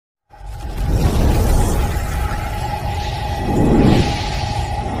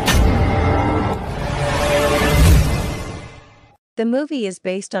The movie is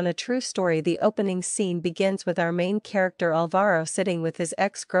based on a true story. The opening scene begins with our main character Alvaro sitting with his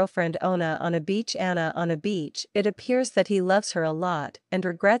ex-girlfriend Ona on a beach. Anna on a beach. It appears that he loves her a lot and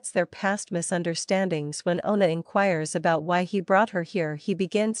regrets their past misunderstandings. When Ona inquires about why he brought her here, he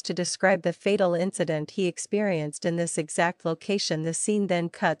begins to describe the fatal incident he experienced in this exact location. The scene then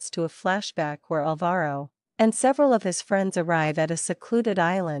cuts to a flashback where Alvaro and several of his friends arrive at a secluded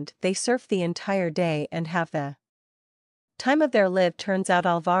island. They surf the entire day and have the time of their life. Turns out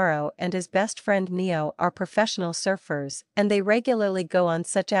Alvaro and his best friend Neo are professional surfers, and they regularly go on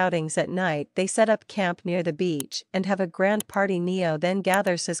such outings at night. They set up camp near the beach and have a grand party. Neo then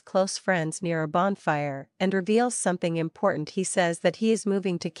gathers his close friends near a bonfire and reveals something important. He says that he is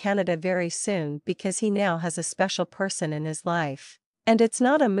moving to Canada very soon because he now has a special person in his life. And it's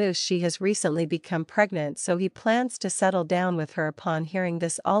not a moose. She has recently become pregnant, so he plans to settle down with her. Upon hearing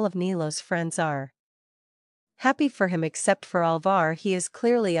this, all of Nilo's friends are happy for him except for Alvar. He is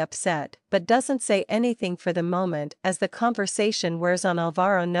clearly upset, but doesn't say anything for the moment. As the conversation wears on,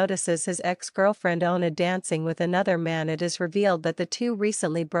 Alvaro notices his ex-girlfriend Ona dancing with another man. It is revealed that the two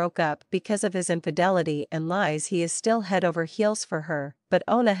recently broke up because of his infidelity and lies. He is still head over heels for her, but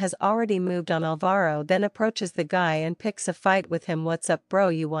Ona has already moved on. Alvaro then approaches the guy and picks a fight with him. "What's up, bro?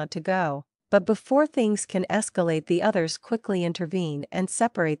 You want to go?" But before things can escalate, the others quickly intervene and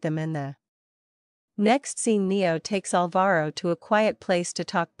separate them. In the next scene, Neo takes Alvaro to a quiet place to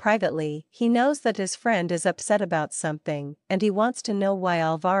talk privately. He knows that his friend is upset about something, and he wants to know why.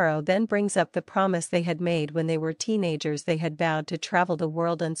 Alvaro then brings up the promise they had made when they were teenagers. They had vowed to travel the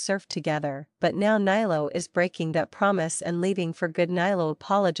world and surf together, but now Nilo is breaking that promise and leaving for good. Nilo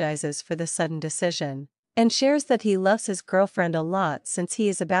apologizes for the sudden decision and shares that he loves his girlfriend a lot. Since he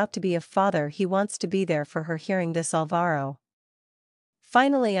is about to be a father, he wants to be there for her. Hearing this, Alvaro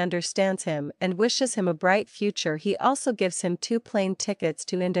finally understands him and wishes him a bright future. He also gives him 2 plane tickets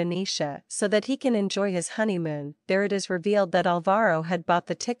to Indonesia so that he can enjoy his honeymoon there. It is revealed that Alvaro had bought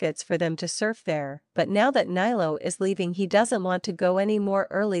the tickets for them to surf there, but now that Nilo is leaving, he doesn't want to go any more.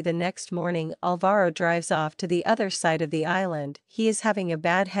 Early the next morning, Alvaro drives off to the other side of the island. He is having a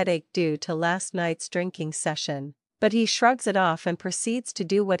bad headache due to last night's drinking session, but he shrugs it off and proceeds to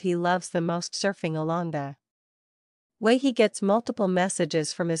do what he loves the most, surfing. Along the way, he gets multiple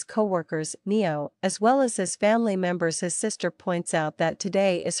messages from his coworkers, Neo, as well as his family members. His sister points out that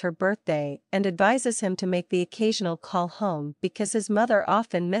today is her birthday and advises him to make the occasional call home because his mother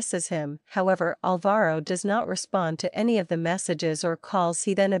often misses him. However, Alvaro does not respond to any of the messages or calls.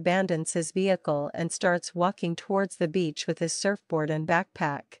 He then abandons his vehicle and starts walking towards the beach with his surfboard and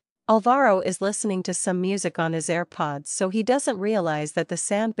backpack. Alvaro is listening to some music on his AirPods, so he doesn't realize that the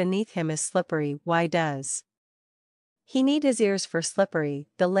sand beneath him is slippery. Why does he need his ears for slippery?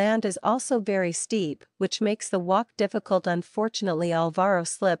 The land is also very steep, which makes the walk difficult. Unfortunately, Alvaro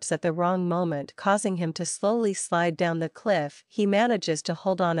slips at the wrong moment, causing him to slowly slide down the cliff. He manages to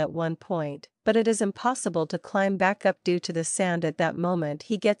hold on at one point, but it is impossible to climb back up due to the sand. At that moment,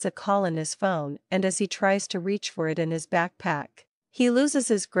 he gets a call on his phone, and as he tries to reach for it in his backpack, he loses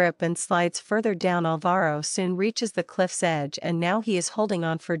his grip and slides further down. Alvaro soon reaches the cliff's edge, and now he is holding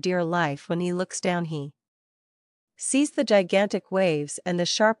on for dear life. When he looks down, he sees the gigantic waves and the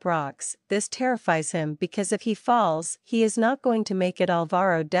sharp rocks. This terrifies him because if he falls, he is not going to make it.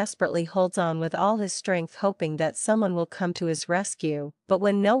 Alvaro desperately holds on with all his strength, hoping that someone will come to his rescue, but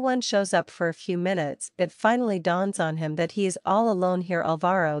when no one shows up for a few minutes, it finally dawns on him that he is all alone here.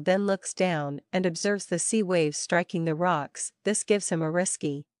 Alvaro then looks down and observes the sea waves striking the rocks. This gives him a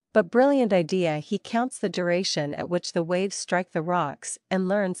risky but brilliant idea. He counts the duration at which the waves strike the rocks and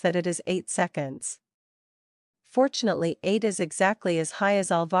learns that it is 8 seconds. Fortunately, 8 is exactly as high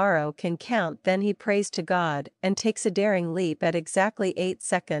as Alvaro can count. Then he prays to God and takes a daring leap. At exactly 8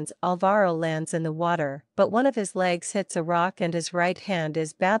 seconds, Alvaro lands in the water, but one of his legs hits a rock and his right hand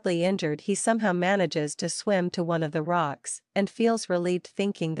is badly injured. He somehow manages to swim to one of the rocks and feels relieved,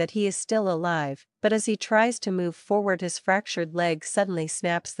 thinking that he is still alive, but as he tries to move forward, his fractured leg suddenly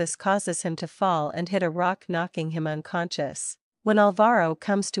snaps. This causes him to fall and hit a rock, knocking him unconscious. When Alvaro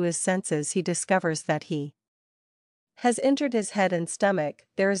comes to his senses, he discovers that he has injured his head and stomach.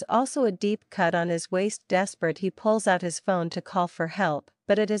 There is also a deep cut on his waist. Desperate, he pulls out his phone to call for help,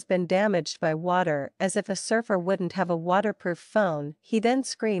 but it has been damaged by water, as if a surfer wouldn't have a waterproof phone. He then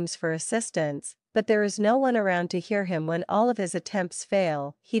screams for assistance, but there is no one around to hear him. When all of his attempts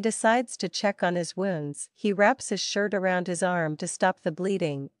fail, he decides to check on his wounds. He wraps his shirt around his arm to stop the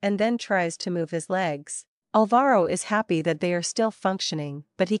bleeding, and then tries to move his legs. Alvaro is happy that they are still functioning,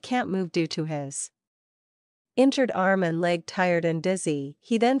 but he can't move due to his injured arm and leg, tired and dizzy.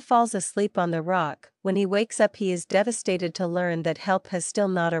 He then falls asleep on the rock. When he wakes up, he is devastated to learn that help has still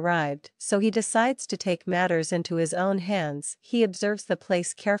not arrived, so he decides to take matters into his own hands. He observes the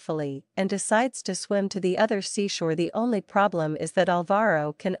place carefully and decides to swim to the other seashore. The only problem is that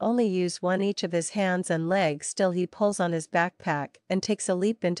Alvaro can only use one each of his hands and legs. Still, he pulls on his backpack and takes a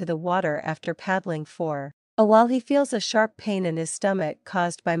leap into the water after paddling for while he feels a sharp pain in his stomach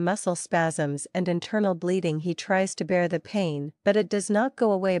caused by muscle spasms and internal bleeding. He tries to bear the pain, but it does not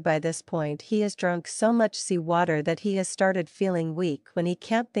go away. By this point, he has drunk so much seawater that he has started feeling weak. When he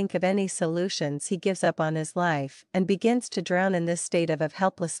can't think of any solutions, he gives up on his life and begins to drown. In this state of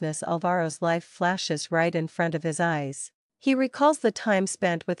helplessness, Alvaro's life flashes right in front of his eyes. He recalls the time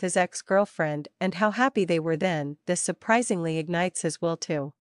spent with his ex-girlfriend and how happy they were then. This surprisingly ignites his will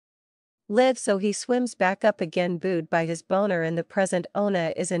to live, so he swims back up again, buoyed by his boner in the present.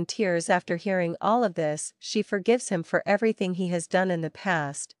 Ona is in tears after hearing all of this. She forgives him for everything he has done in the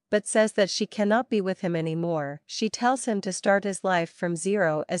past, but says that she cannot be with him anymore. She tells him to start his life from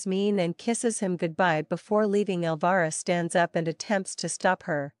zero as Mean and kisses him goodbye before leaving. Alvaro stands up and attempts to stop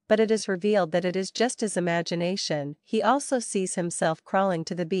her, but it is revealed that it is just his imagination. He also sees himself crawling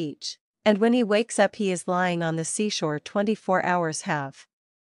to the beach, and when he wakes up, he is lying on the seashore. 24 hours have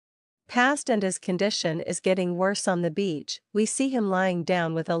passed and his condition is getting worse. On the beach, we see him lying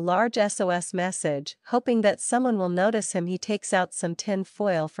down with a large SOS message, hoping that someone will notice him. He takes out some tin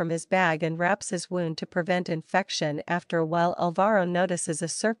foil from his bag and wraps his wound to prevent infection. After a while, Alvaro notices a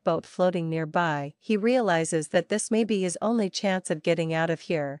surfboat floating nearby. He realizes that this may be his only chance of getting out of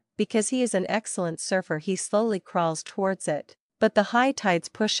here. Because he is an excellent surfer, he slowly crawls towards it, but the high tides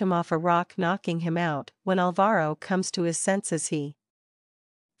push him off a rock, knocking him out. When Alvaro comes to his senses, he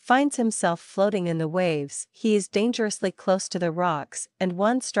finds himself floating in the waves. He is dangerously close to the rocks, and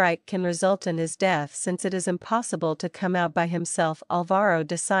one strike can result in his death since it is impossible to come out by himself. Alvaro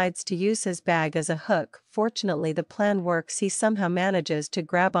decides to use his bag as a hook. Fortunately, the plan works. He somehow manages to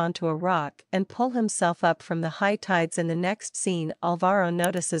grab onto a rock and pull himself up from the high tides. In the next scene, Alvaro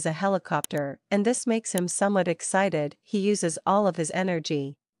notices a helicopter, and this makes him somewhat excited. He uses all of his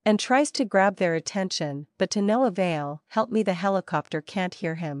energy and tries to grab their attention, but to no avail. Help me, the helicopter can't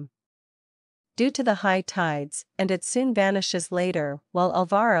hear him due to the high tides, and it soon vanishes. Later, while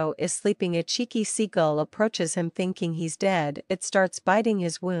Alvaro is sleeping, a cheeky seagull approaches him. Thinking he's dead, it starts biting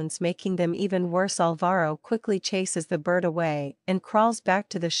his wounds, making them even worse. Alvaro quickly chases the bird away and crawls back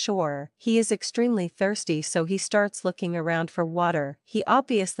to the shore. He is extremely thirsty, so he starts looking around for water. He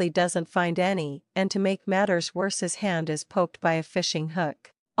obviously doesn't find any, and to make matters worse, his hand is poked by a fishing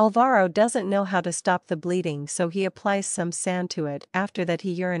hook. Alvaro doesn't know how to stop the bleeding, so he applies some sand to it. After that,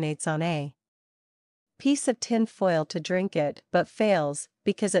 he urinates on a piece of tin foil to drink it, but fails,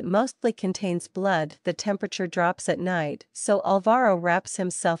 because it mostly contains blood. The temperature drops at night, so Alvaro wraps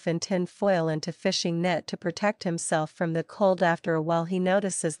himself in tin foil into fishing net to protect himself from the cold. After a while, he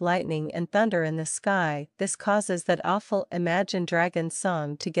notices lightning and thunder in the sky. This causes that awful Imagine Dragons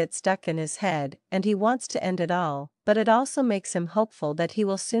song to get stuck in his head, and he wants to end it all, but it also makes him hopeful that he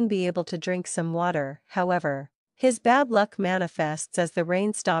will soon be able to drink some water. However, his bad luck manifests as the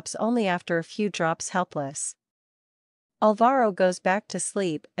rain stops only after a few drops. Helpless, Alvaro goes back to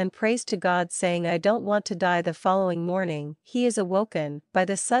sleep and prays to God, saying, "I don't want to die." The following morning, he is awoken by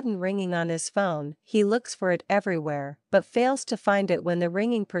the sudden ringing on his phone. He looks for it everywhere, but fails to find it. When the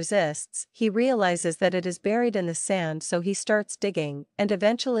ringing persists, he realizes that it is buried in the sand, so he starts digging and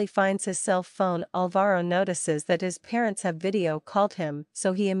eventually finds his cell phone. Alvaro notices that his parents have video called him,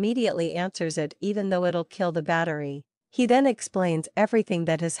 so he immediately answers it, even though it'll kill the battery. He then explains everything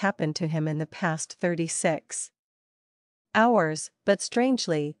that has happened to him in the past 36 hours, but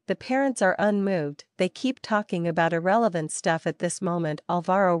strangely, the parents are unmoved. They keep talking about irrelevant stuff. At this moment,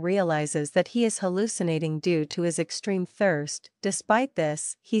 Alvaro realizes that he is hallucinating due to his extreme thirst. Despite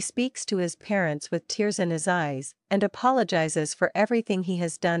this, he speaks to his parents with tears in his eyes and apologizes for everything he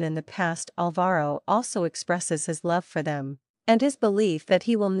has done in the past. Alvaro also expresses his love for them and his belief that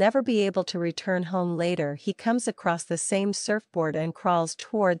he will never be able to return home. Later, he comes across the same surfboard and crawls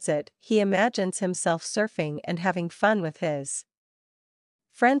towards it. He imagines himself surfing and having fun with his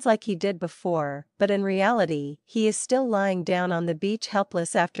friends like he did before, but in reality, he is still lying down on the beach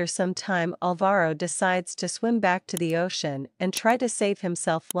helpless. After some time, Alvaro decides to swim back to the ocean and try to save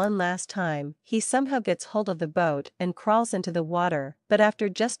himself one last time. He somehow gets hold of the boat and crawls into the water, but after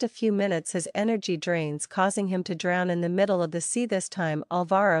just a few minutes his energy drains, causing him to drown in the middle of the sea. This time,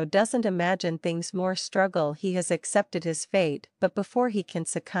 Alvaro doesn't imagine things more struggle. He has accepted his fate, but before he can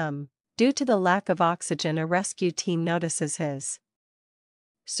succumb, due to the lack of oxygen, a rescue team notices his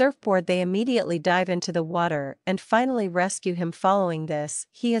Surfboard. They immediately dive into the water and finally rescue him. Following this,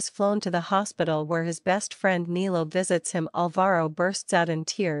 he is flown to the hospital where his best friend Nilo visits him. Alvaro bursts out in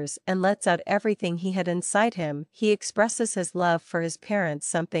tears and lets out everything he had inside him. He expresses his love for his parents,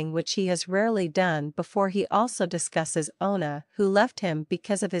 something which he has rarely done before. He also discusses Ona, who left him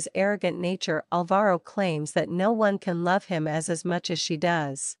because of his arrogant nature. Alvaro claims that no one can love him as much as she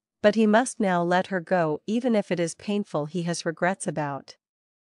does, but he must now let her go even if it is painful. He has regrets about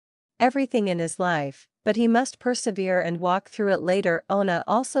everything in his life, but he must persevere and walk through it. Later, Ona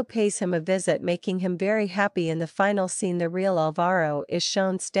also pays him a visit, making him very happy. In the final scene, the real Alvaro is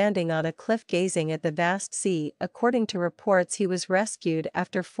shown standing on a cliff gazing at the vast sea. According to reports, he was rescued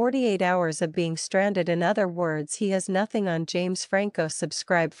after 48 hours of being stranded. In other words, he has nothing on James Franco.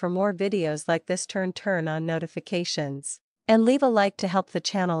 Subscribe for more videos like this. Turn on notifications and leave a like to help the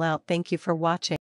channel out. Thank you for watching.